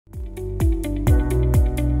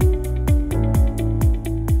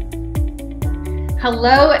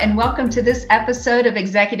Hello and welcome to this episode of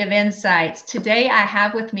Executive Insights. Today I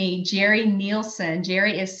have with me Jerry Nielson.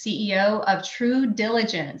 Jerry is CEO of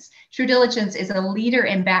TruDiligence. TruDiligence is a leader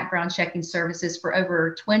in background checking services for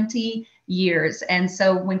over 20 years. And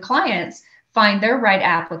so when clients find their right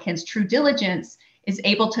applicants, TruDiligence is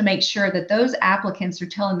able to make sure that those applicants are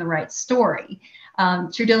telling the right story.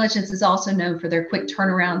 TruDiligence is also known for their quick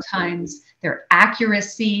turnaround times, their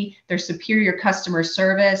accuracy, their superior customer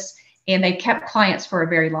service, and they've kept clients for a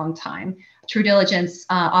very long time. TruDiligence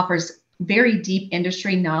offers very deep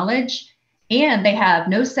industry knowledge, and they have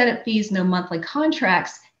no setup fees, no monthly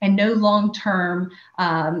contracts, and no long-term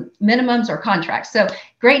minimums or contracts. So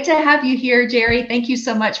great to have you here, Jerry. Thank you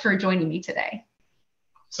so much for joining me today.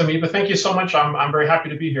 So Eva, thank you so much. I'm very happy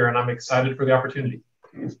to be here, and I'm excited for the opportunity.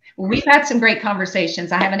 Well, we've had some great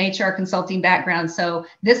conversations. I have an HR consulting background, so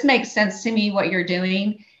this makes sense to me what you're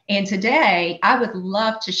doing. And today, I would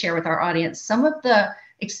love to share with our audience some of the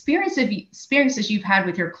experiences you've had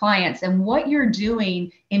with your clients and what you're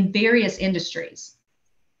doing in various industries.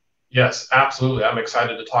 Yes, absolutely. I'm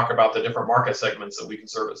excited to talk about the different market segments that we can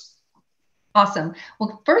service. Awesome.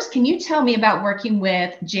 Well, first, can you tell me about working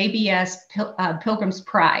with JBS Pilgrim's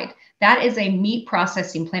Pride? That is a meat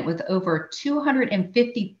processing plant with over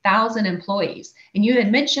 250,000 employees. And you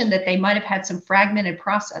had mentioned that they might have had some fragmented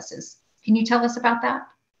processes. Can you tell us about that?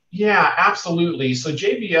 Yeah, absolutely. So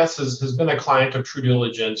JBS has been a client of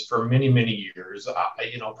TruDiligence for many, many years,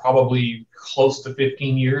 probably close to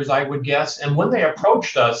 15 years, I would guess. And when they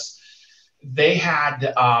approached us, they had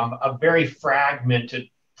a very fragmented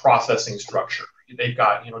processing structure. They've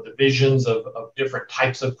got, divisions of different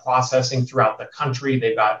types of processing throughout the country.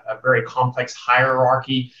 They've got a very complex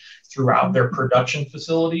hierarchy throughout their production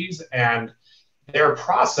facilities, and their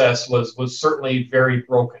process was certainly very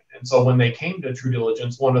broken. And so when they came to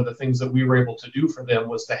TruDiligence, one of the things that we were able to do for them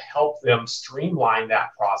was to help them streamline that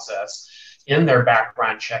process in their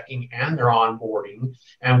background checking and their onboarding.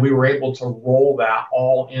 And we were able to roll that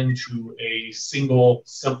all into a single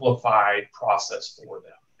simplified process for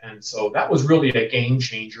them. And so that was really a game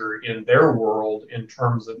changer in their world in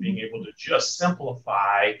terms of being able to just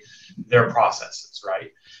simplify their processes,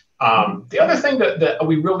 right? The other thing that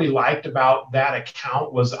we really liked about that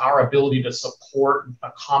account was our ability to support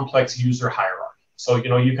a complex user hierarchy. So,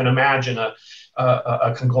 you can imagine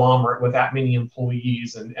a conglomerate with that many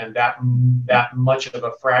employees and that much of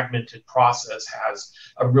a fragmented process has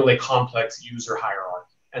a really complex user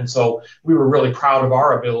hierarchy. And so we were really proud of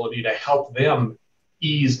our ability to help them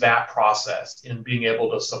ease that process in being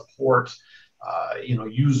able to support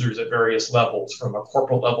users at various levels, from a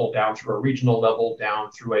corporate level down through a regional level,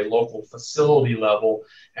 down through a local facility level,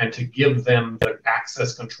 and to give them the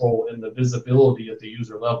access control and the visibility at the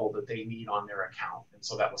user level that they need on their account. And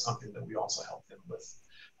so that was something that we also helped them with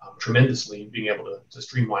tremendously, being able to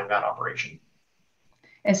streamline that operation.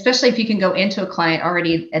 Especially if you can go into a client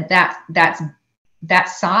already at that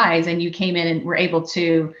size, and you came in and were able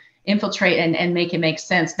to infiltrate and make it make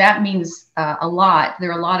sense. That means a lot.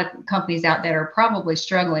 There are a lot of companies out there are probably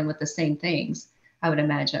struggling with the same things, I would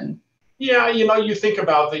imagine. Yeah, you think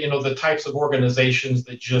about the types of organizations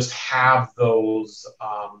that just have those,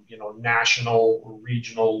 national,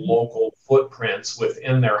 regional, local footprints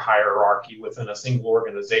within their hierarchy, within a single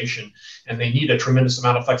organization, and they need a tremendous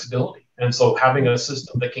amount of flexibility. And so having a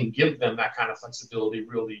system that can give them that kind of flexibility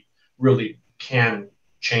really, really can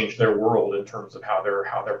change their world in terms of how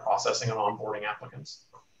they're processing and onboarding applicants.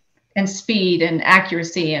 And speed and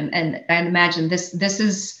accuracy, and I imagine this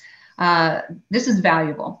is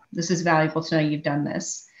valuable. This is valuable to know you've done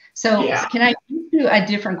this. So yeah. Can I do a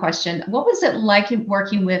different question? What was it like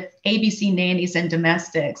working with ABC Nannies and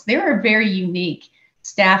Domestics? They're a very unique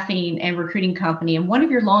staffing and recruiting company, and one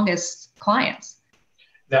of your longest clients.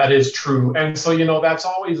 That is true. And so, that's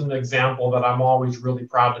always an example that I'm always really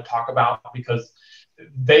proud to talk about, because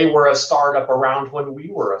they were a startup around when we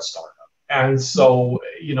were a startup. And so,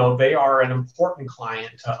 they are an important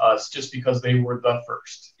client to us just because they were the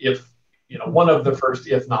first, one of the first,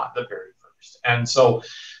 if not the very first. And so,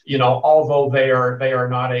 although they are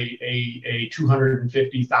not a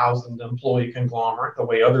 250,000 employee conglomerate, the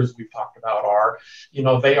way others we've talked about are,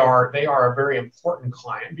 they are a very important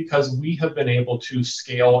client because we have been able to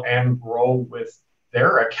scale and grow with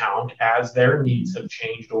their account as their needs have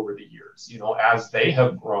changed over the years. As they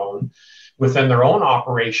have grown within their own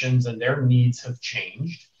operations and their needs have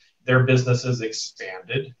changed, their business has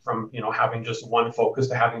expanded from having just one focus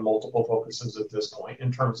to having multiple focuses at this point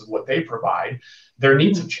in terms of what they provide. Their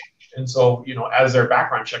needs have changed. And so, as their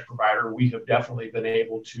background check provider, we have definitely been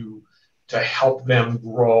able to help them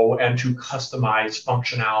grow and to customize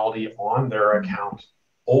functionality on their account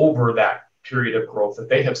over that period of growth that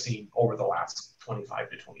they have seen over the last 25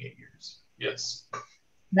 to 28 years. Yes.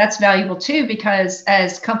 That's valuable too, because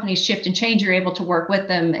as companies shift and change, you're able to work with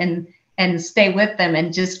them and stay with them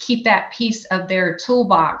and just keep that piece of their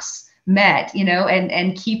toolbox met,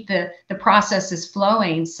 and keep the processes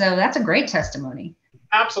flowing. So that's a great testimony.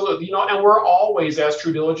 Absolutely. And we're always, as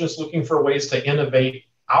TruDiligence, looking for ways to innovate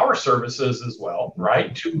our services as well,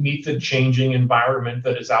 right? To meet the changing environment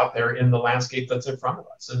that is out there in the landscape that's in front of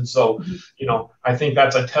us. And so, I think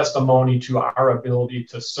that's a testimony to our ability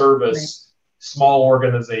to service small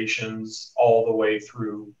organizations all the way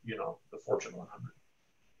through, the Fortune 100.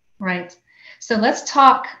 Right. So let's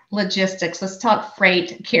talk logistics. Let's talk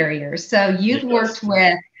freight carriers. So you've worked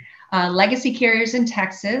with legacy carriers in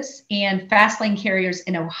Texas and fast lane carriers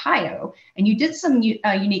in Ohio, and you did some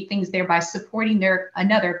unique things there by supporting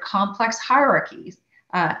another complex hierarchies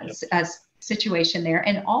situation there,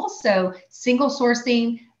 and also single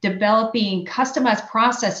sourcing, developing customized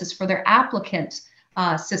processes for their applicant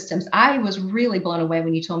systems. I was really blown away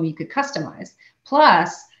when you told me you could customize.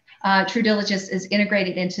 Plus, TruDiligence is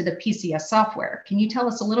integrated into the PCS software. Can you tell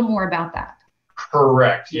us a little more about that?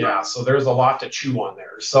 Correct. Yeah. So there's a lot to chew on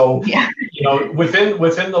there. So,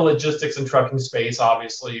 within the logistics and trucking space,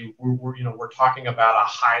 obviously, we're talking about a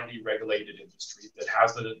highly regulated industry that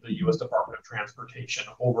has the U.S. Department of Transportation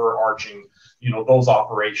overarching, those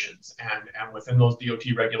operations, and within those DOT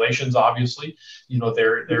regulations, obviously,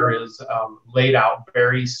 there is laid out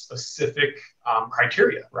very specific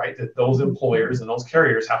criteria, right, that those employers and those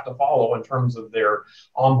carriers have to follow in terms of their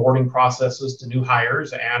onboarding processes to new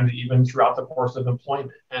hires and even throughout the course of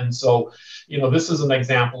employment. And so, this is an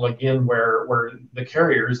example again where the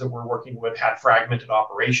carriers that we're working with had fragmented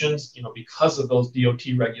operations. Because of those DOT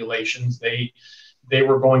regulations, they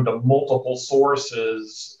were going to multiple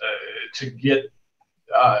sources to get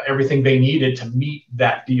everything they needed to meet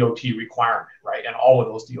that DOT requirement, right, and all of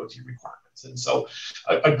those DOT requirements. And so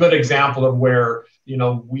a good example of where,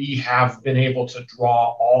 we have been able to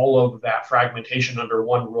draw all of that fragmentation under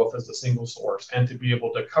one roof as a single source, and to be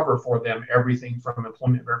able to cover for them everything from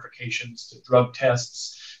employment verifications to drug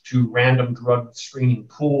tests to random drug screening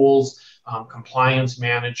pools, compliance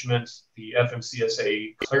management, the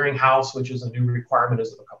FMCSA clearinghouse, which is a new requirement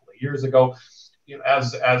as of a couple of years ago.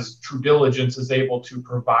 As TruDiligence is able to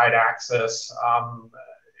provide access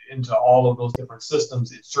into all of those different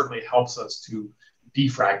systems, it certainly helps us to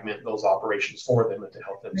defragment those operations for them and to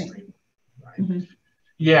help them streamline. Right? Mm-hmm.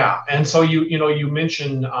 Yeah, and so you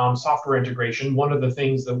mentioned software integration. One of the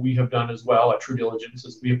things that we have done as well at TruDiligence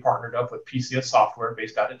is we have partnered up with PCS Software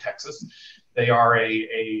based out of Texas. They are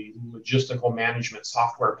a logistical management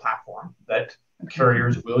software platform that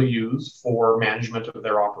carriers will use for management of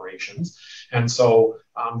their operations. And so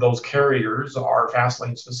those carriers, our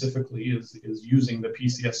Fastlane specifically, is using the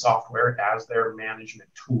PCS software as their management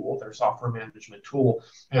tool, their software management tool.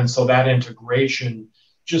 And so that integration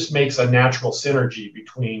just makes a natural synergy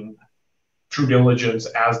between TruDiligence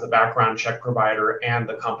as the background check provider and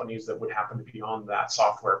the companies that would happen to be on that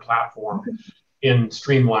software platform in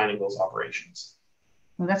streamlining those operations.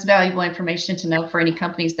 Well, that's valuable information to know for any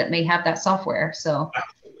companies that may have that software. So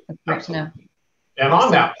that's great to know. And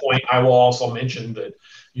on that point, I will also mention that,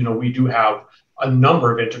 we do have a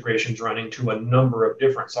number of integrations running to a number of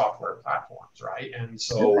different software platforms, right? And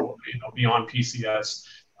so, beyond PCS,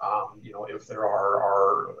 if there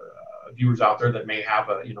are viewers out there that may have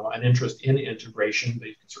an interest in integration,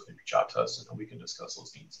 they can certainly reach out to us and we can discuss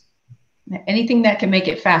those needs. Anything that can make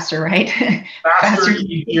it faster, right? Faster,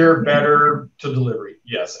 easier, better to delivery.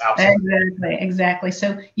 Yes, absolutely. Exactly.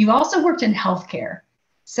 So you've also worked in healthcare.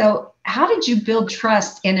 So how did you build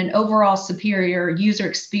trust in an overall superior user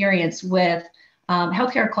experience with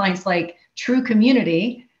healthcare clients like True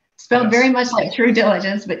Community, spelled very much like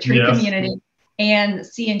TruDiligence, but True Community, and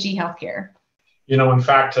C&G Healthcare? In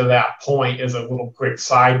fact, to that point is a little quick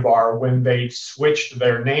sidebar. When they switched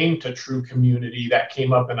their name to True Community, that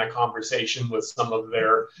came up in a conversation with some of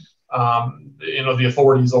their, the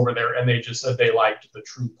authorities over there, and they just said they liked the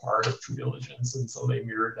true part of TruDiligence, and so they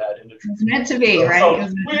mirrored that into True Community. Meant to be,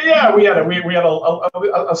 right? So, we had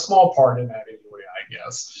a small part in that anyway, I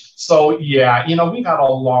guess. So we've had a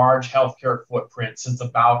large healthcare footprint since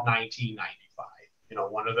about 1990.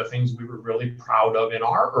 One of the things we were really proud of in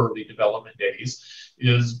our early development days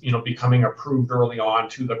is, becoming approved early on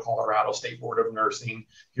to the Colorado State Board of Nursing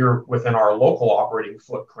here within our local operating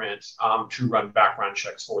footprint to run background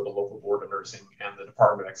checks for the local Board of Nursing and the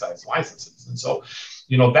Department of Excise licenses. And so,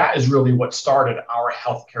 that is really what started our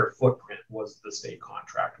healthcare footprint, was the state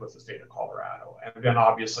contract with the state of Colorado. And then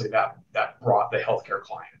obviously that brought the healthcare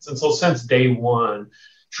clients. And so since day one,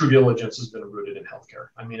 True Diligence has been rooted in healthcare.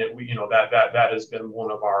 I mean, that has been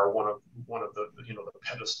one of the the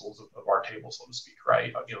pedestals of our table, so to speak,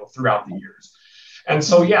 right? Throughout the years. And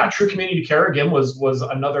so, yeah, True Community Care again was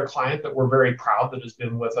another client that we're very proud that has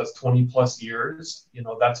been with us 20 plus years.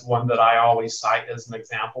 That's one that I always cite as an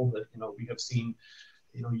example that we have seen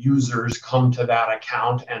users come to that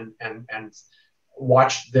account and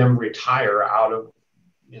watch them retire out of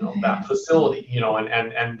that facility,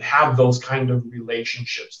 and have those kind of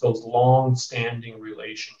relationships, those long-standing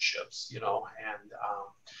relationships,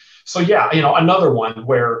 so yeah, another one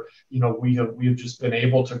where we have just been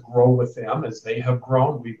able to grow with them as they have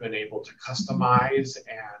grown. We've been able to customize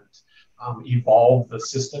and evolve the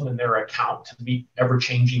system in their account to meet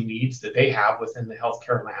ever-changing needs that they have within the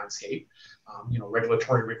healthcare landscape.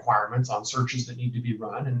 Regulatory requirements on searches that need to be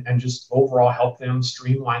run, and just overall help them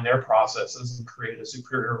streamline their processes and create a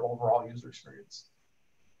superior overall user experience.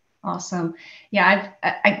 Awesome. Yeah,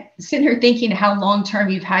 I'm sitting here thinking how long-term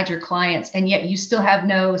you've had your clients, and yet you still have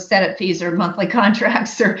no setup fees or monthly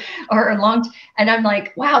contracts or long. And I'm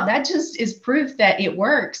like, wow, that just is proof that it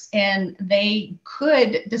works. And they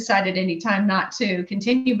could decide at any time not to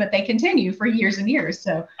continue, but they continue for years and years.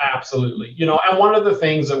 So absolutely, and one of the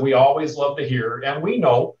things that we always love to hear, and we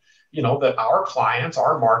know, that our clients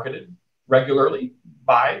are marketed regularly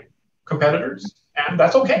by competitors, and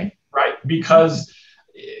that's okay, right? Because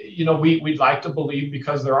we'd like to believe,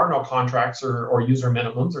 because there are no contracts or user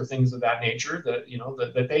minimums or things of that nature, that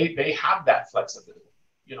that they have that flexibility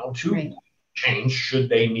to right. change should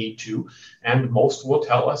they need to. And most will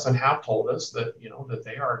tell us and have told us that that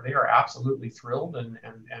they are absolutely thrilled, and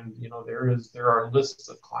there are lists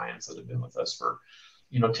of clients that have been with us for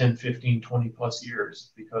 10, 15, 20 plus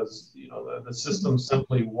years, because the system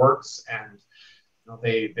simply works, and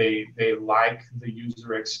they like the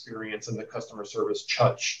user experience and the customer service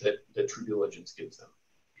touch that True Diligence gives them.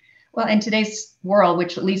 Well, in today's world,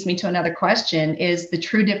 which leads me to another question, is the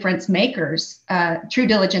true difference makers, True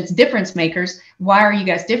Diligence difference makers. Why are you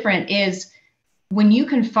guys different? Is when you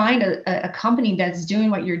can find a company that's doing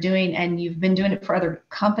what you're doing, and you've been doing it for other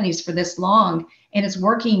companies for this long, and it's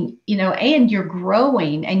working, and you're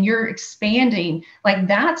growing and you're expanding, like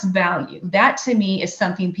that's value. That to me is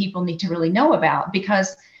something people need to really know about,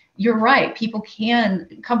 because you're right.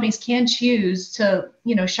 Companies can choose to,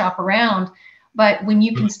 shop around, but when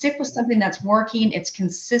you can stick with something that's working, it's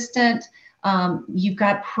consistent. You've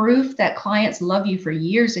got proof that clients love you for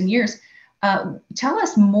years and years. Tell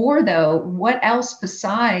us more though, what else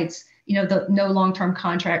besides, the no long-term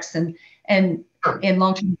contracts and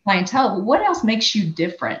long-term clientele, what else makes you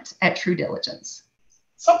different at True Diligence?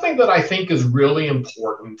 Something that I think is really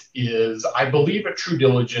important is, I believe at True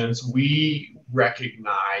Diligence, we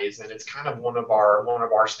recognize, and it's kind of one of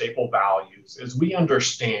our staple values, is we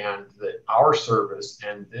understand that our service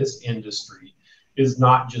and this industry is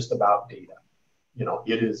not just about data.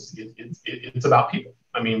 It's about people.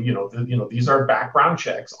 I mean, these are background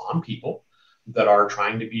checks on people that are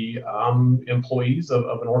trying to be employees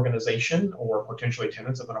of an organization, or potentially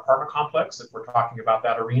tenants of an apartment complex, if we're talking about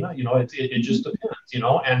that arena. It just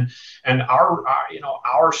depends, and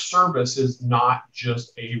our service is not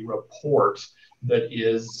just a report that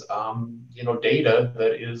is data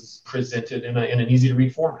that is presented in an easy to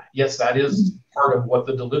read format. Yes, that is part of what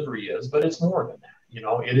the delivery is, but it's more than that.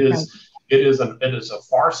 It is a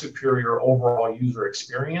far superior overall user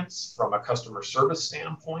experience from a customer service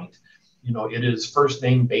standpoint. It is first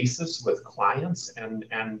name basis with clients, and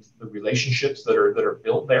the relationships that are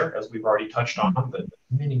built there, as we've already touched on, that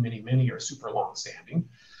many are super long standing.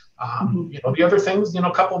 The other things,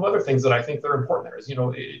 a couple of other things that I think that are important there is,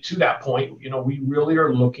 to that point, we really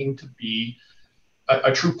are looking to be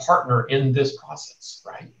a true partner in this process,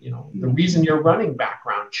 right? The reason you're running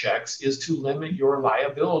background checks is to limit your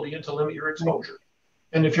liability and to limit your exposure.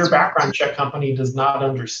 And if your background check company does not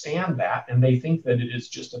understand that, and they think that it is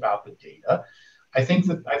just about the data, I think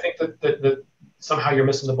that somehow you're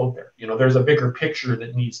missing the boat there. There's a bigger picture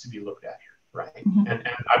that needs to be looked at here, right? And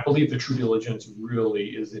I believe the True Diligence really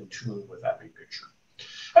is in tune with that big picture.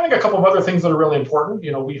 I think a couple of other things that are really important.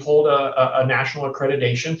 We hold a national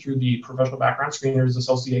accreditation through the Professional Background Screeners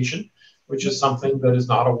Association, which is something that is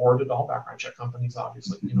not awarded to all background check companies,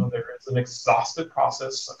 obviously. There is an exhaustive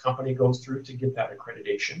process a company goes through to get that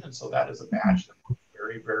accreditation. And so that is a badge that we're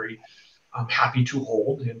very, very happy to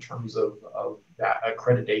hold in terms of that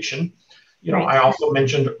accreditation. I also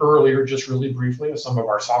mentioned earlier, just really briefly, some of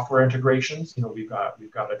our software integrations. We've got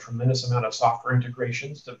a tremendous amount of software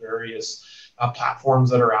integrations to various platforms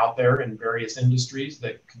that are out there in various industries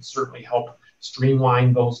that can certainly help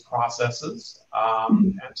streamline those processes.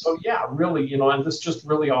 And so, yeah, really, and this just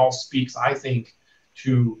really all speaks, I think,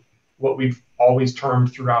 to what we've always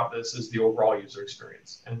termed throughout this is the overall user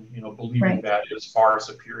experience, and believing that is far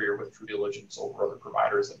superior with TruDiligence over other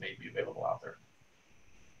providers that may be available out there.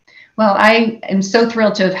 Well, I am so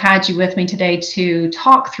thrilled to have had you with me today to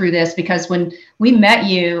talk through this, because when we met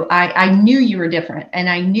you, I knew you were different, and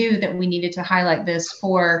I knew that we needed to highlight this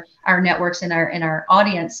for our networks and our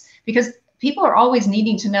audience, because people are always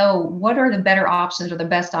needing to know what are the better options or the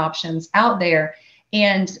best options out there.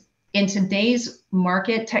 And in today's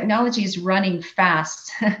market, technology is running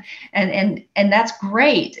fast, and that's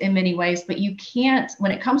great in many ways, but you can't,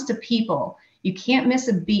 when it comes to people, you can't miss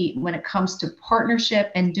a beat when it comes to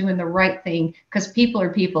partnership and doing the right thing, because people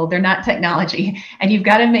are people, they're not technology. And you've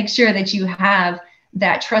got to make sure that you have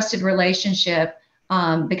that trusted relationship,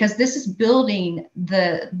 because this is building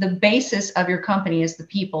the basis of your company is the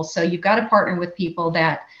people. So you've got to partner with people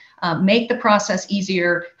that make the process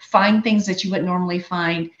easier, find things that you wouldn't normally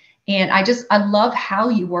find. And I love how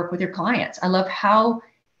you work with your clients. I love how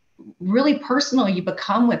really personal you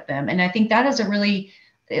become with them. And I think that is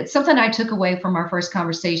it's something I took away from our first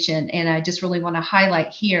conversation. And I just really want to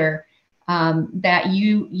highlight here that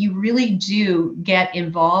you really do get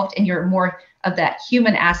involved, and you're more of that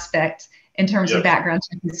human aspect in terms of background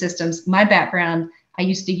checking systems. My background, I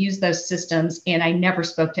used to use those systems and I never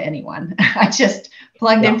spoke to anyone. I just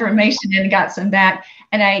plugged information in and got some back.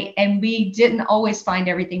 And we didn't always find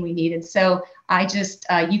everything we needed. So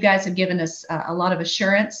you guys have given us a lot of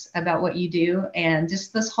assurance about what you do and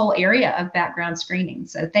just this whole area of background screening.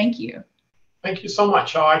 So thank you. Thank you so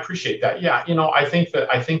much. Oh, I appreciate that. Yeah, I think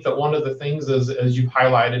that one of the things is, as you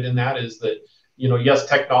highlighted in that, is that yes,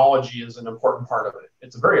 technology is an important part of it.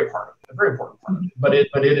 It's a very important part of it.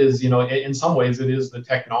 But it is, in some ways, it is the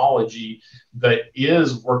technology that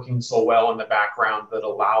is working so well in the background that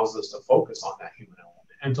allows us to focus on that human element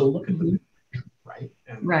and to look at the picture, right?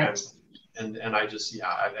 And I just,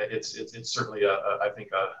 it's certainly I think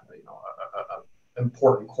a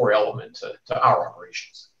important core element to our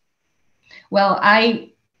operations. Well,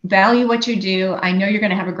 I value what you do. I know you're going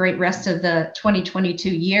to have a great rest of the 2022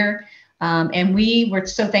 year. And we were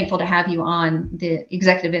so thankful to have you on the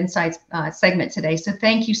Executive Insights segment today. So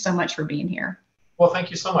thank you so much for being here. Well,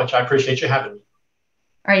 thank you so much. I appreciate you having me.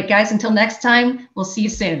 All right, guys, until next time, we'll see you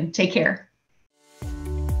soon. Take care.